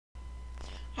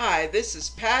Hi, this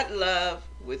is Pat Love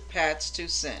with Pat's Two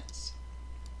Cents.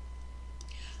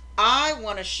 I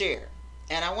want to share,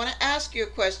 and I want to ask you a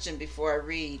question before I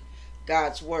read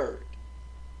God's Word.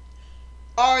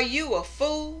 Are you a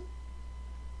fool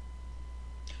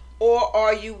or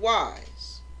are you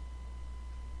wise?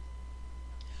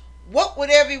 What would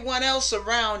everyone else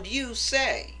around you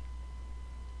say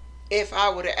if I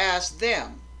were to ask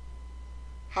them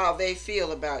how they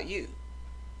feel about you?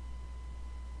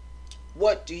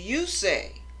 What do you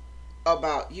say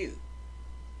about you?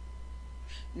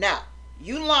 Now,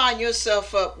 you line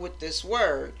yourself up with this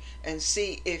word and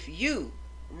see if you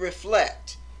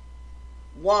reflect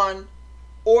one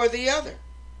or the other.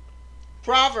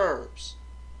 Proverbs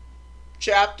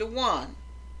chapter 1,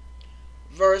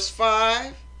 verse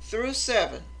 5 through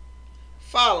 7,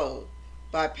 followed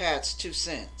by Pat's 2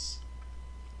 cents.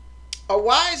 A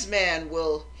wise man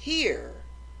will hear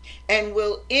and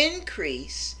will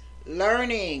increase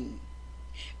learning,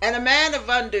 and a man of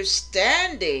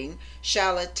understanding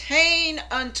shall attain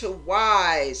unto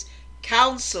wise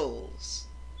counsels.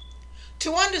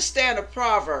 To understand a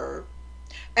proverb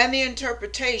and the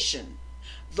interpretation,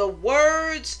 the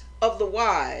words of the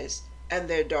wise and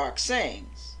their dark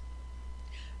sayings.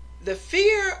 The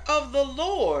fear of the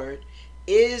Lord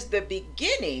is the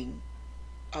beginning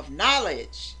of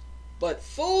knowledge, but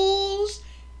fools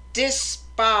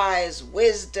despise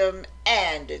wisdom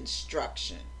and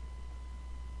instruction.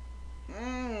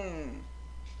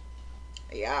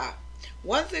 Yeah.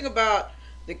 One thing about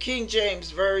the King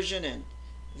James Version and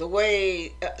the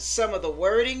way some of the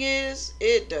wording is,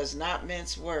 it does not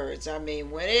mince words. I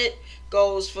mean, when it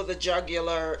goes for the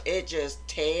jugular, it just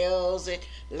tells it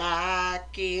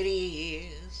like it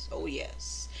is. Oh,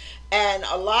 yes. And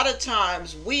a lot of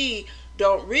times we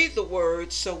don't read the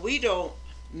words, so we don't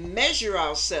measure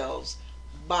ourselves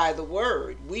by the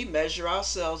word. We measure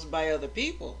ourselves by other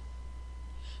people.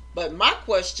 But my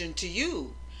question to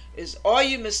you is, are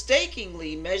you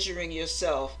mistakenly measuring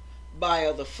yourself by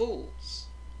other fools?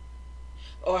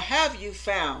 Or have you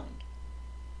found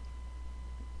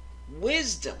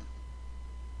wisdom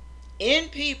in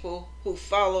people who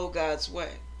follow God's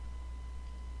way?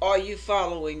 Are you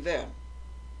following them?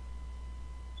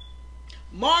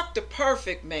 Mark the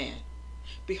perfect man.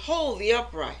 Behold the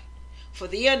upright. For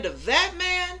the end of that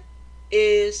man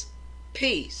is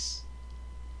peace.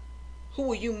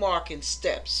 Who are you marking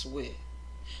steps with?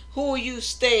 Who are you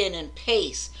staying in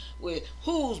pace with?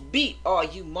 Whose beat are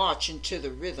you marching to the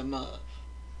rhythm of?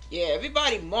 Yeah,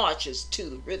 everybody marches to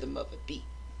the rhythm of a beat.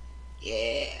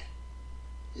 Yeah.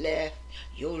 Left,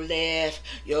 your left,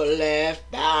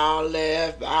 bound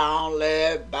left, bound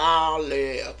left, bound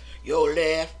left, your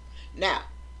left. Now,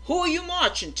 who are you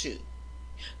marching to?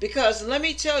 Because let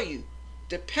me tell you,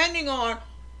 depending on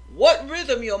what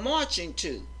rhythm you're marching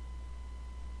to,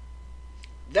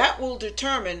 that will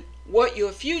determine what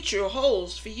your future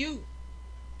holds for you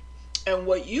and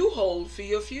what you hold for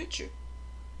your future.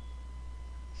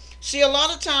 See, a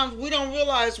lot of times we don't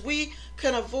realize we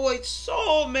can avoid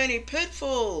so many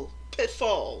pitfalls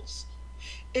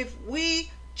if we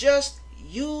just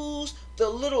use the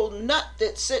little nut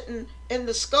that's sitting in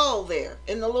the skull there,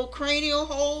 in the little cranial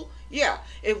hole. Yeah,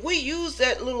 if we use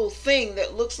that little thing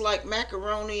that looks like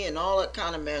macaroni and all that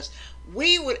kind of mess,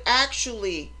 we would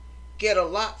actually get a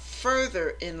lot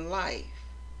further in life.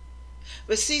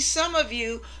 But see, some of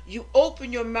you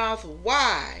open your mouth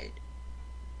wide,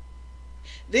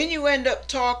 then you end up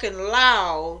talking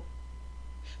loud,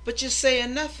 but you're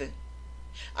saying nothing.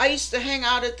 I used to hang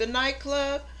out at the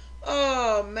nightclub.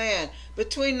 Oh man,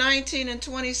 between 19 and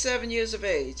 27 years of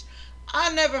age,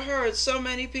 I never heard so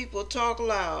many people talk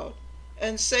loud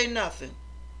and say nothing.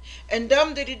 And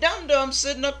dum-diddy-dum-dum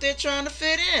sitting up there trying to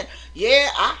fit in. Yeah,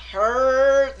 I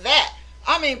heard that.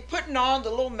 I mean, putting on the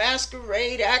little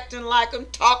masquerade, acting like them,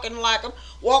 talking like them,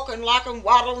 walking like them,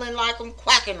 waddling like them,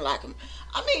 quacking like them.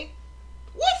 I mean,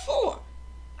 what for?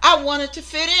 I wanted to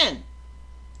fit in.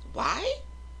 Why?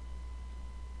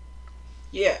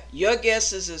 Yeah, your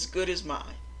guess is as good as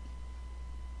mine.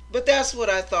 But that's what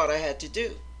I thought I had to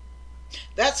do.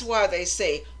 That's why they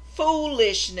say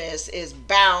foolishness is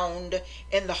bound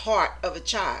in the heart of a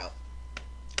child.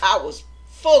 I was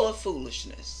full of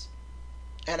foolishness,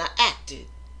 and I acted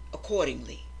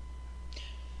accordingly.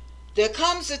 There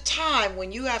comes a time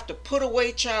when you have to put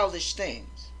away childish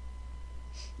things.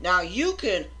 Now, you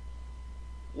can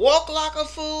walk like a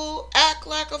fool, act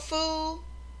like a fool,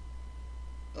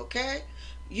 okay?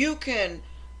 You can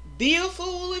be a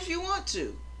fool if you want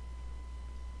to.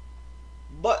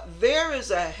 But there is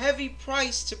a heavy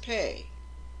price to pay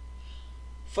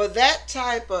for that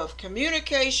type of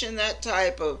communication, that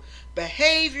type of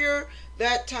behavior,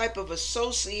 that type of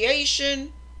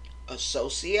association.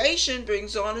 Association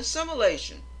brings on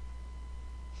assimilation.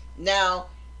 Now,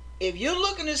 if you're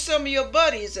looking at some of your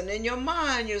buddies and in your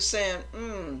mind you're saying,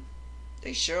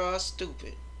 they sure are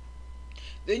stupid,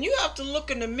 then you have to look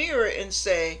in the mirror and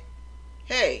say,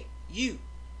 hey, you.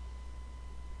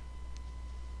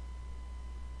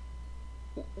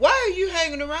 Why are you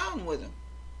hanging around with them?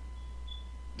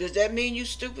 Does that mean you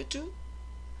stupid too?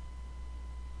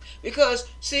 Because,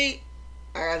 see,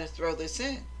 I gotta throw this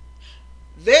in.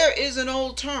 There is an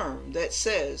old term that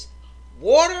says,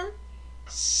 water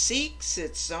seeks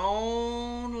its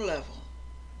own level.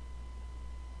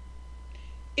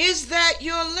 Is that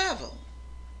your level?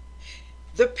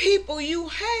 The people you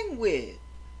hang with,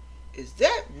 is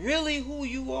that really who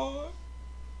you are?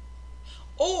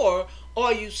 Or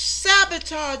are you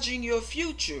sabotaging your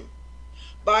future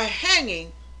by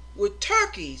hanging with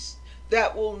turkeys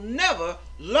that will never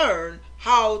learn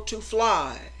how to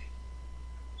fly?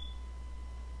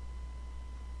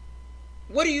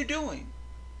 What are you doing?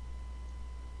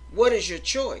 What is your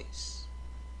choice?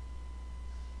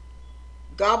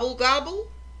 Gobble, gobble?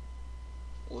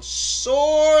 Or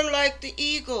soar like the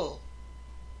eagle?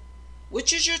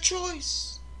 Which is your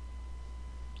choice?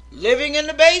 Living in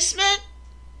the basement?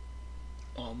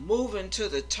 Or moving to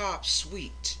the top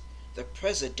suite, the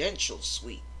presidential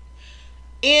suite?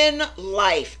 In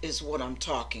life is what I'm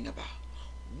talking about.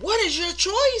 What is your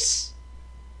choice?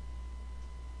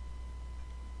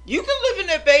 You can live in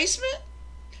that basement.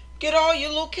 Get all your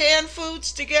little canned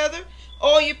foods together,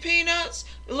 all your peanuts,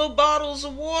 your little bottles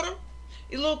of water,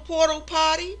 your little porta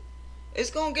potty.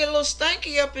 It's going to get a little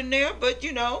stanky up in there, but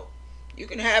you know, you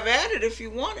can have at it if you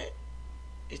want it.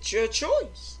 It's your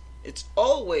choice. It's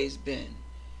always been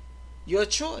your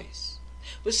choice.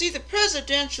 But see, the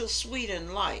presidential suite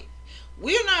in life,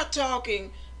 we're not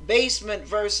talking basement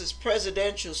versus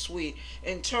presidential suite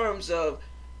in terms of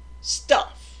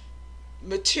stuff,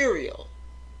 material.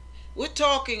 We're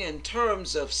talking in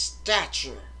terms of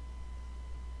stature.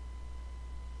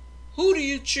 Who do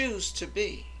you choose to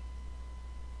be?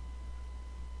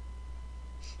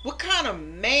 What kind of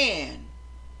man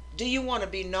do you want to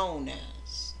be known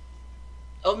as?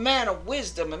 A man of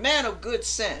wisdom, a man of good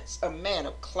sense, a man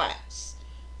of class,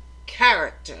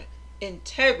 character,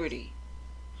 integrity,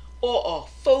 or a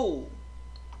fool?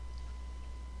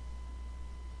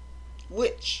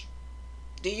 Which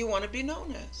do you want to be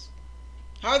known as?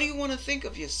 How do you want to think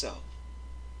of yourself?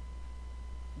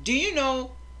 Do you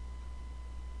know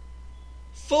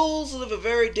fools live a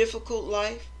very difficult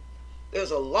life? There's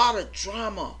a lot of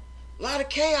drama, a lot of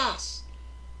chaos,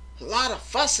 a lot of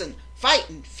fussing,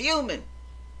 fighting, fuming,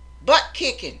 butt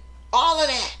kicking, all of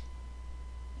that.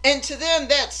 And to them,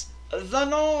 that's the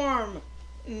norm.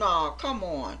 Nah, come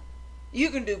on. You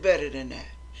can do better than that.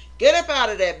 Get up out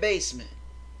of that basement.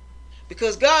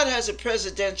 Because God has a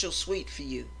presidential suite for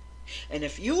you. And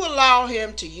if you allow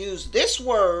him to use this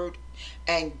word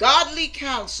and godly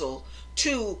counsel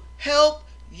to help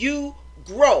you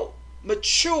grow,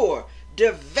 mature,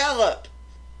 develop,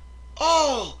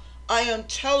 oh, I am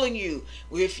telling you,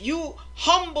 if you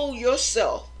humble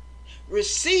yourself,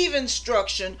 receive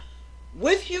instruction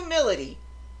with humility,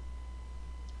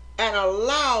 and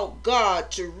allow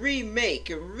God to remake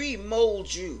and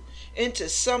remold you into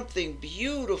something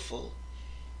beautiful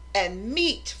and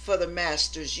meet for the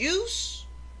master's use,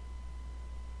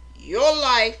 your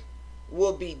life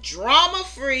will be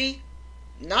drama-free,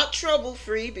 not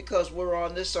trouble-free, because we're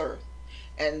on this earth.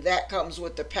 And that comes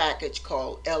with the package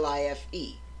called LIFE.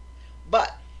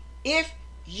 But if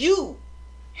you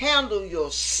handle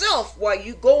yourself while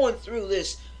you're going through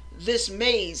this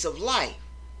maze of life,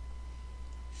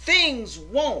 things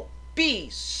won't be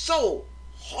so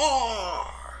hard.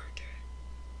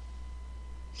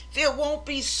 There won't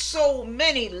be so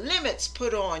many limits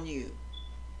put on you.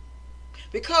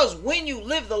 Because when you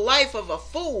live the life of a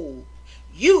fool,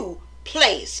 you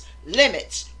place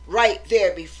limits right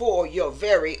there before your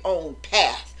very own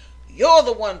path. You're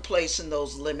the one placing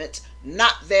those limits,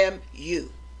 not them,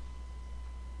 you.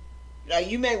 Now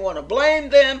you may want to blame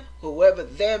them, whoever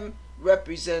them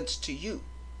represents to you.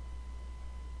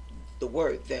 The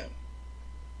word them.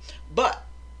 But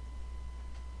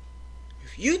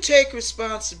if you take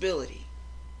responsibility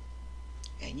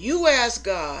and you ask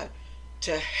God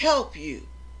to help you,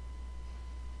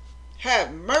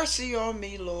 have mercy on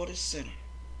me, Lord, a sinner.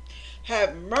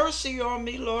 Have mercy on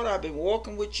me, Lord. I've been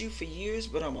walking with you for years,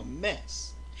 but I'm a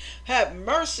mess. Have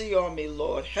mercy on me,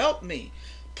 Lord. Help me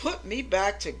Put me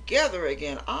back together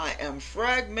again. I am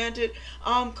fragmented.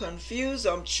 I'm confused.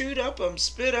 I'm chewed up. I'm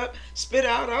spit out.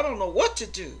 I don't know what to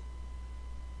do.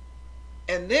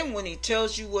 And then when he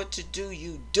tells you what to do,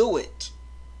 you do it.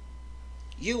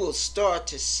 You will start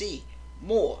to see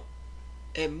more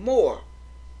and more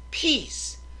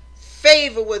peace,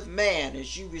 favor with man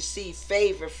as you receive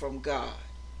favor from God.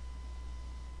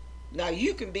 Now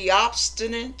you can be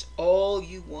obstinate all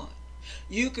you want.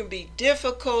 You can be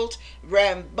difficult,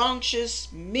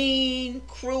 rambunctious, mean,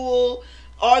 cruel,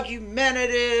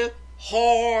 argumentative,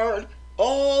 hard,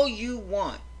 all you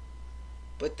want.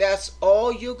 But that's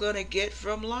all you're going to get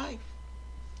from life.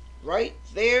 Right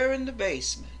there in the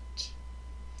basement.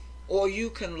 Or you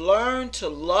can learn to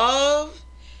love,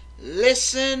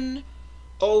 listen,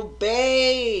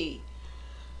 obey,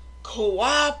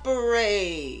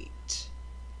 cooperate,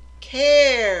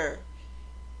 care,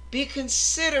 be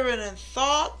considerate and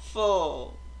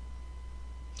thoughtful,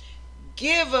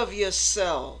 give of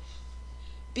yourself,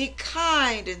 be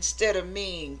kind instead of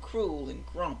mean, cruel, and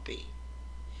grumpy,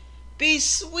 be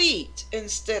sweet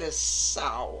instead of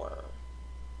sour.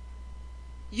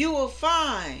 You will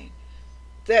find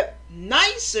that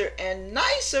nicer and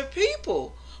nicer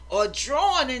people are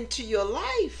drawn into your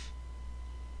life.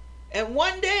 And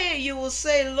one day you will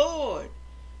say, Lord,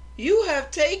 you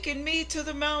have taken me to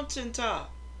the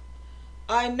mountaintop.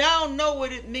 I now know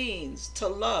what it means to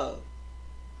love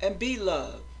and be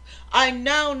loved. I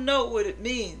now know what it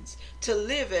means to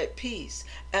live at peace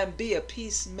and be a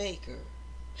peacemaker.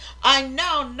 I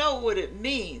now know what it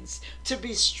means to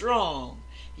be strong,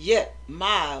 yet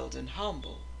mild and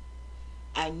humble.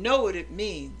 I know what it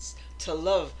means to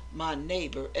love my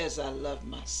neighbor as I love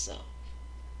myself.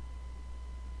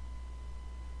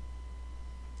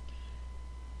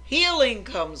 Healing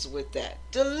comes with that.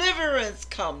 Deliverance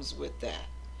comes with that.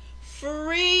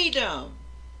 Freedom.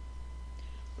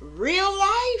 Real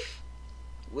life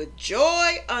with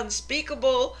joy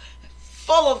unspeakable,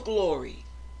 full of glory.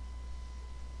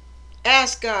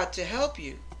 Ask God to help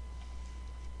you.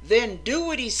 Then do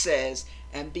what he says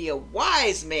and be a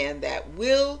wise man that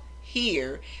will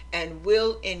hear and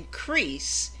will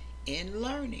increase in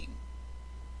learning.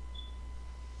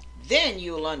 Then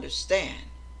you'll understand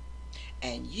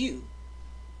and you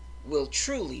will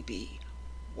truly be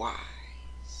wise.